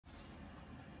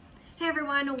Hey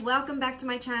everyone, welcome back to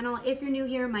my channel. If you're new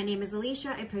here, my name is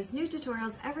Alicia. I post new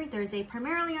tutorials every Thursday,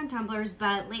 primarily on tumblers,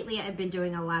 but lately I've been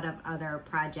doing a lot of other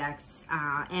projects.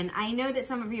 And I know that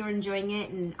some of you are enjoying it,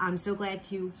 and I'm so glad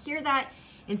to hear that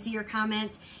and see your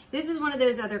comments. This is one of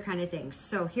those other kind of things.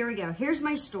 So here we go. Here's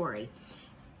my story.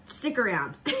 Stick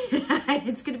around.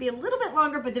 It's going to be a little bit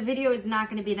longer, but the video is not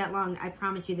going to be that long. I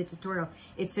promise you, the tutorial.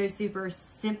 It's so super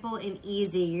simple and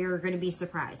easy. You're going to be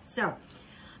surprised. So,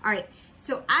 all right.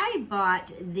 So I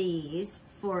bought these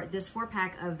for this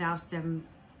 4-pack of valve stem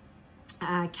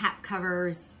cap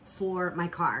covers for my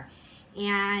car.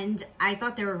 And I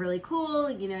thought they were really cool.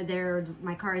 You know,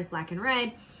 my car is black and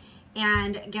red.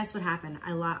 And guess what happened?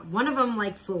 One of them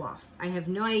like flew off. I have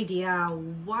no idea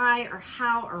why or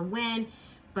how or when,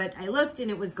 but I looked and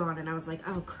it was gone, and I was like,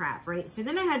 oh crap, right? So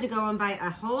then I had to go and buy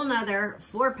a whole nother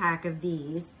 4-pack of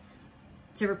these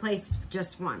to replace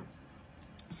just one.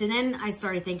 So then I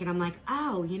started thinking, I'm like,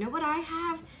 oh, you know what I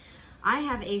have? I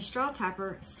have a straw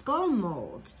topper skull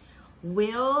mold.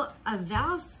 Will a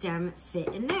valve stem fit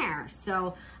in there?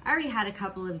 So I already had a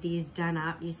couple of these done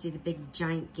up. You see the big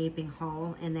giant gaping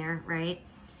hole in there, right?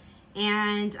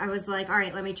 And I was like, all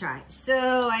right, let me try.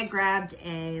 So I grabbed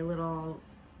a little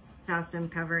valve stem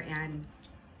cover and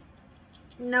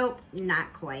nope,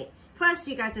 not quite. Plus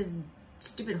you got this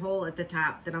stupid hole at the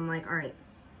top that I'm like, all right.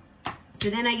 So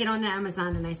then I get on the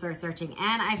Amazon and I start searching,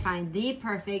 and I find the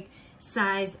perfect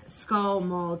size skull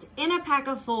molds in a pack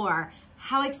of 4.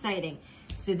 How exciting.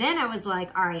 So then I was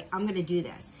like, all right, I'm gonna do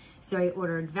this. So I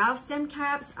ordered valve stem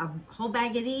caps, a whole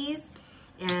bag of these,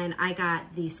 and I got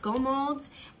the skull molds,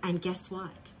 and guess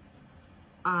what?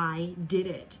 I did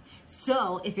it.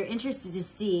 So if you're interested to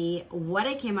see what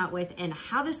I came up with and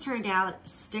how this turned out,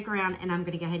 stick around and I'm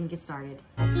gonna go ahead and get started.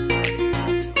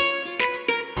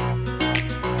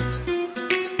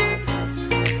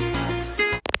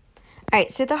 All right,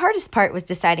 so the hardest part was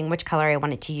deciding which color I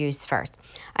wanted to use first.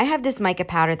 I have this mica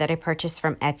powder that I purchased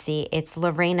from Etsy. It's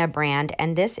Lorena brand,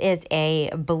 and this is a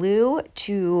blue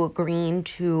to green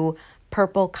to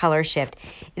purple color shift.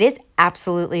 It is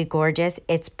absolutely gorgeous.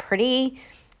 It's pretty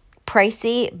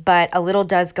pricey, but a little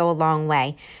does go a long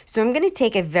way. So I'm going to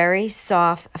take a very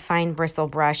soft, fine bristle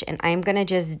brush, and I'm going to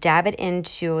just dab it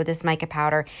into this mica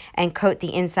powder and coat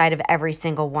the inside of every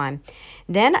single one.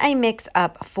 Then I mix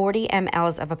up 40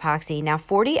 mLs of epoxy. Now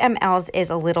 40 mLs is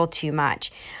a little too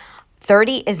much.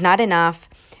 30 is not enough.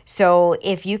 So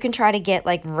if you can try to get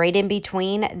like right in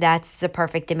between, that's the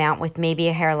perfect amount with maybe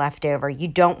a hair left over. You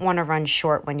don't want to run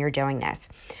short when you're doing this.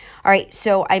 All right,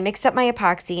 so I mixed up my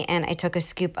epoxy and I took a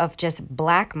scoop of just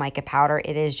black mica powder.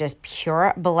 It is just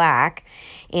pure black.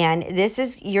 And this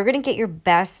is, you're going to get your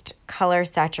best color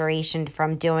saturation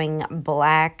from doing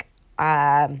black,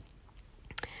 black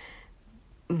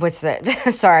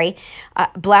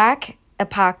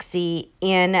epoxy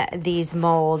in these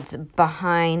molds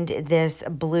behind this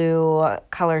blue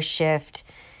color shift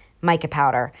mica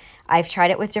powder. I've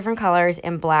tried it with different colors,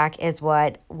 and black is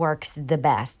what works the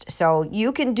best. So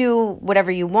you can do whatever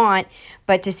you want,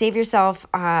 but to save yourself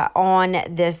on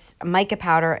this mica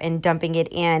powder and dumping it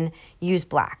in, use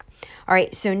black. All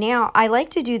right, so now I like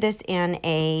to do this in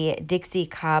a Dixie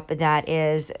cup that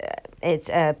is, it's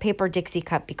a paper Dixie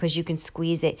cup because you can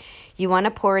squeeze it. You want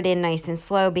to pour it in nice and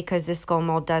slow because this skull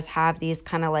mold does have these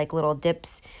kind of like little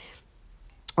dips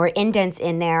or indents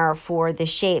in there for the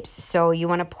shapes. So you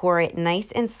want to pour it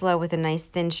nice and slow with a nice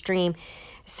thin stream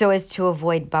so as to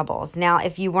avoid bubbles. Now,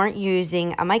 if you weren't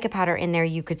using a mica powder in there,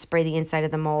 you could spray the inside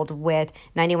of the mold with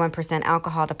 91%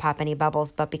 alcohol to pop any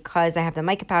bubbles. But because I have the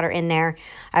mica powder in there,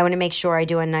 I want to make sure I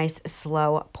do a nice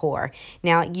slow pour.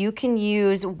 Now, you can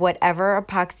use whatever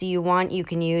epoxy you want. You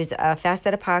can use a fast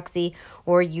set epoxy,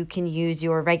 or you can use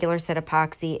your regular set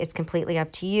epoxy. It's completely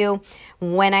up to you.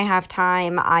 When I have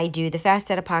time, I do the fast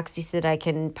set epoxy so that I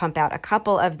can pump out a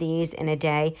couple of these in a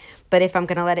day. But if I'm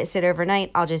going to let it sit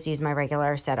overnight, I'll just use my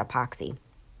regular set epoxy.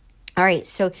 All right,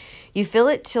 so you fill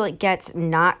it till it gets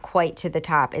not quite to the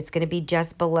top. It's going to be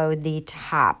just below the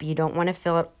top. You don't want to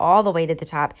fill it all the way to the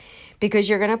top because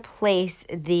you're going to place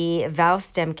the valve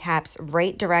stem caps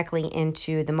right directly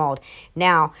into the mold.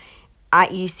 Now,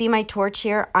 you see my torch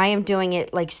here? I am doing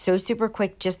it like so super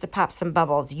quick just to pop some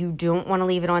bubbles. You don't want to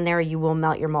leave it on there or you will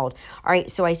melt your mold. All right,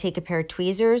 so I take a pair of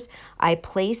tweezers, I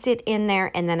place it in there,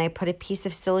 and then I put a piece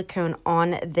of silicone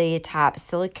on the top,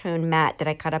 silicone mat that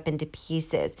I cut up into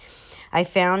pieces. I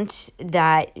found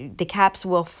that the caps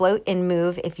will float and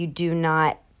move if you do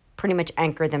not pretty much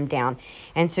anchor them down.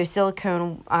 And so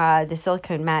silicone, the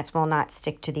silicone mats will not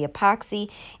stick to the epoxy,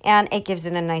 and it gives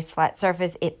it a nice flat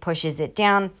surface. It pushes it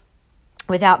down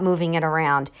without moving it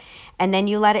around. and then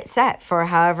you let it set for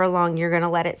however long you're going to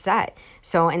let it set.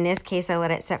 So in this case, I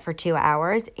let it set for 2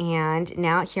 hours, and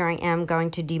now here I am going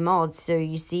to demold. So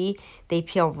you see they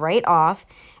peel right off.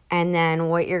 And then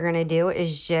what you're going to do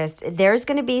is just, there's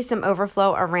going to be some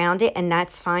overflow around it, and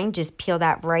that's fine. Just peel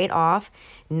that right off.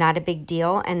 Not a big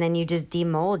deal. And then you just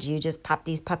demold. You just pop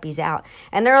these puppies out.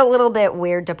 And they're a little bit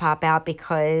weird to pop out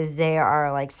because they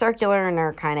are like circular and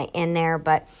they're kind of in there.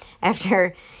 But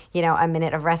after, you know, a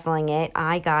minute of wrestling it,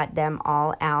 I got them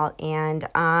all out, and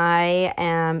I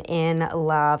am in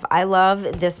love. I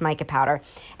love this mica powder.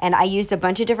 And I used a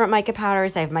bunch of different mica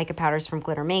powders. I have mica powders from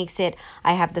Glitter Makes It.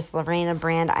 I have this Lorena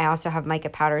brand. I also have mica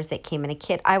powders that came in a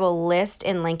kit. I will list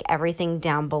and link everything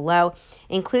down below,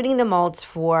 including the molds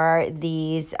for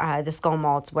these, the skull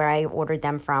molds where I ordered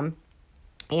them from.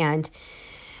 And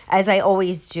as I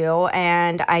always do,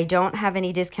 and I don't have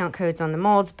any discount codes on the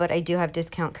molds, but I do have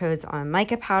discount codes on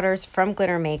mica powders from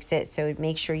Glitter Makes It, so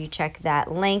make sure you check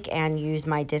that link and use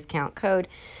my discount code.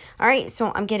 All right,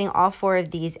 so I'm getting all 4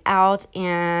 of these out,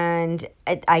 and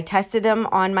I tested them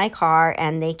on my car,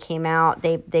 and they came out,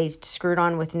 they screwed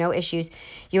on with no issues.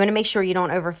 You want to make sure you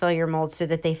don't overfill your molds so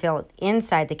that they fill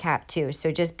inside the cap too. So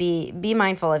just be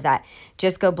mindful of that.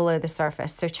 Just go below the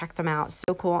surface. So check them out.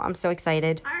 So cool. I'm so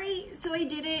excited. All right, so I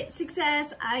did it.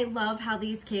 Success. I love how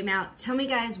these came out. Tell me,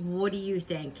 guys, what do you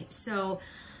think? So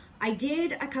I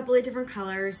did a couple of different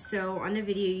colors. So on the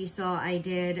video you saw, I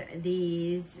did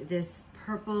this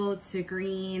purple to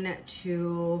green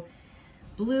to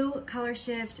blue color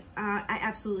shift. I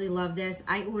absolutely love this.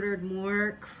 I ordered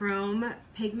more chrome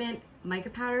pigment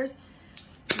mica powders.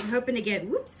 So I'm hoping to get,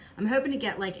 I'm hoping to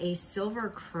get like a silver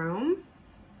chrome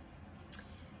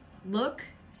look.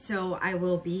 So I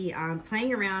will be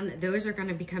playing around. Those are going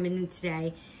to be coming in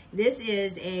today. This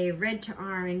is a red to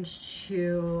orange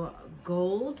to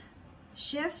gold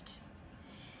shift.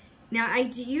 Now, I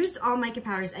used all mica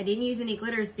powders. I didn't use any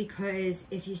glitters because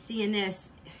if you see in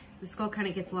this, the skull kind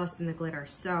of gets lost in the glitter.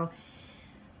 So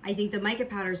I think the mica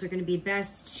powders are going to be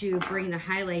best to bring the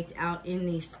highlights out in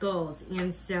these skulls.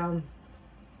 And so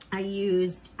I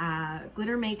used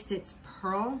Glitter Makes It's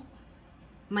Pearl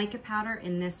mica powder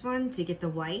in this one to get the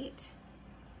white.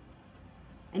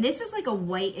 And this is like a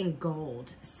white and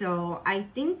gold. So I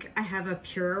think I have a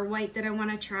pure white that I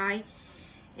want to try.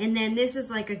 And then this is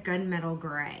like a gunmetal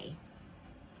gray.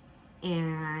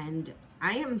 And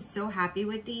I am so happy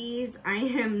with these. I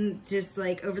am just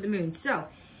like over the moon. So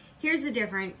here's the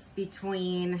difference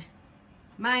between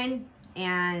mine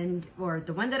or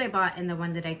the one that I bought and the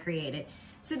one that I created.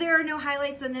 So there are no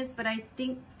highlights on this, but I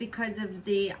think because of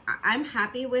I'm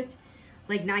happy with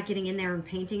like not getting in there and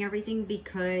painting everything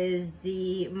because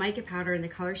the mica powder and the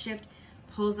color shift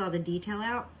pulls all the detail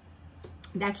out.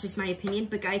 That's just my opinion.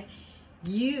 But guys,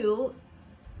 you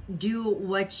do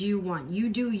what you want. You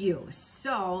do you.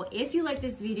 So if you like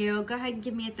this video, go ahead and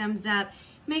give me a thumbs up.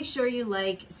 Make sure you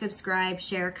like, subscribe,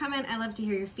 share, comment. I love to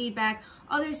hear your feedback.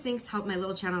 All those things help my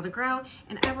little channel to grow.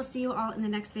 And I will see you all in the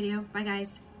next video. Bye,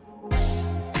 guys.